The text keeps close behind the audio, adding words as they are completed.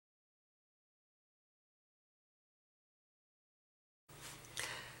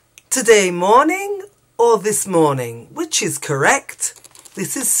Today morning or this morning? Which is correct?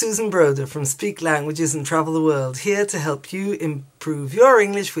 This is Susan Broder from Speak Languages and Travel the World, here to help you improve your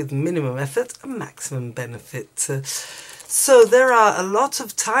English with minimum effort and maximum benefit. So there are a lot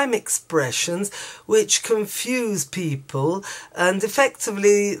of time expressions which confuse people, and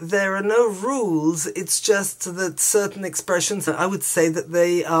effectively there are no rules. It's just that certain expressions, I would say that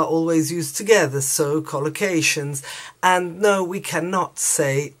they are always used together, so collocations. And no, we cannot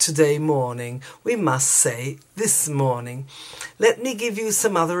say today morning. We must say this morning. Let me give you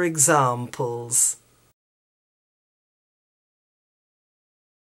some other examples.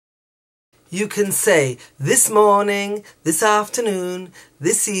 You can say this morning, this afternoon,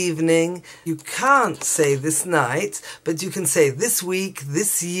 this evening. You can't say this night, but you can say this week,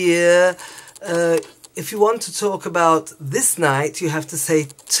 this year. If you want to talk about this night, you have to say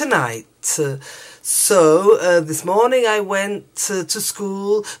tonight. So this morning I went to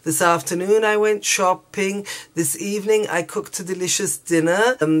school, this afternoon I went shopping, this evening I cooked a delicious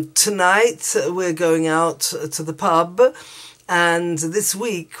dinner, tonight we're going out to the pub. And this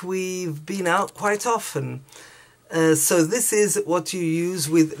week we've been out quite often. So this is what you use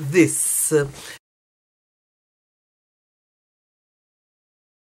with this.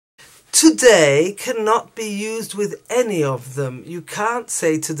 Today cannot be used with any of them. You can't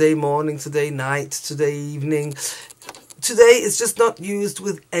say today morning, today night, today evening. Today is just not used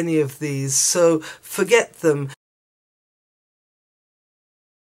with any of these, so forget them.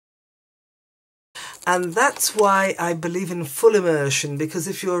 And that's why I believe in full immersion, because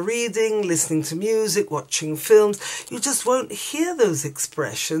if you're reading, listening to music, watching films, you just won't hear those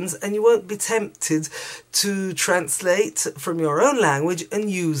expressions and you won't be tempted to translate from your own language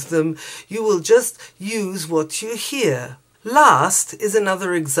and use them. You will just use what you hear. Last is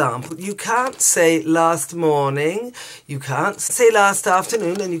another example. You can't say last morning, you can't say last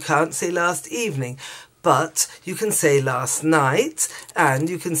afternoon, and you can't say last evening. But you can say last night, and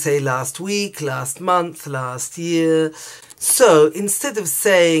you can say last week, last month, last year. So instead of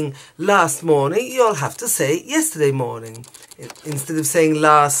saying last morning, you'll have to say yesterday morning. Instead of saying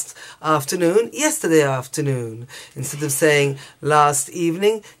last afternoon, yesterday afternoon. Instead of saying last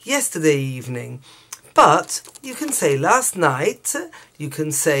evening, yesterday evening. But you can say last night, you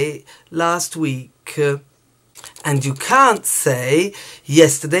can say last week. And you can't say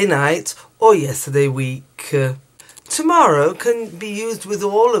yesterday night or yesterday week. Tomorrow can be used with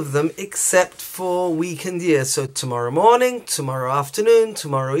all of them except for week and year. So tomorrow morning, tomorrow afternoon,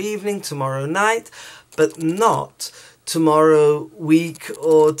 tomorrow evening, tomorrow night, but not tomorrow week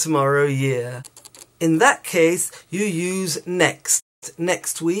or tomorrow year. In that case, you use next.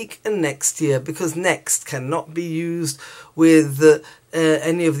 Next week and next year, because next cannot be used with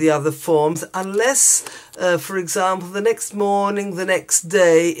any of the other forms unless, for example, the next morning, the next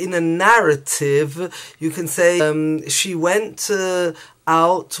day. In a narrative, you can say she went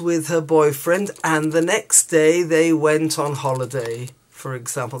out with her boyfriend and the next day they went on holiday. For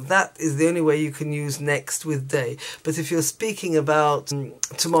example, that is the only way you can use next with day. But if you're speaking about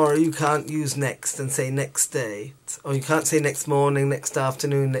tomorrow, you can't use next and say next day. Or you can't say next morning, next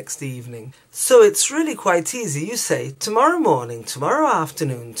afternoon, next evening. So it's really quite easy. You say tomorrow morning, tomorrow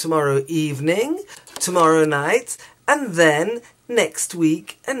afternoon, tomorrow evening, tomorrow night, and then next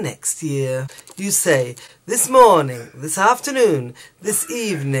week and next year. You say this morning, this afternoon, this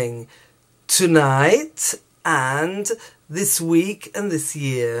evening, tonight, and this week and this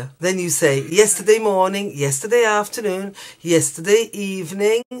year. Then you say yesterday morning, yesterday afternoon, yesterday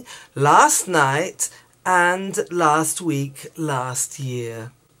evening, last night, and last week, last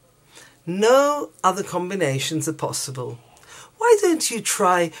year. No other combinations are possible. Why don't you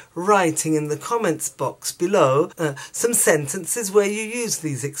try writing in the comments box below some sentences where you use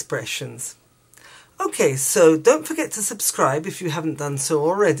these expressions? Okay, so don't forget to subscribe if you haven't done so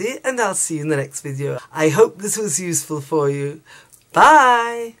already, and I'll see you in the next video. I hope this was useful for you.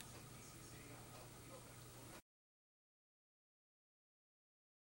 Bye!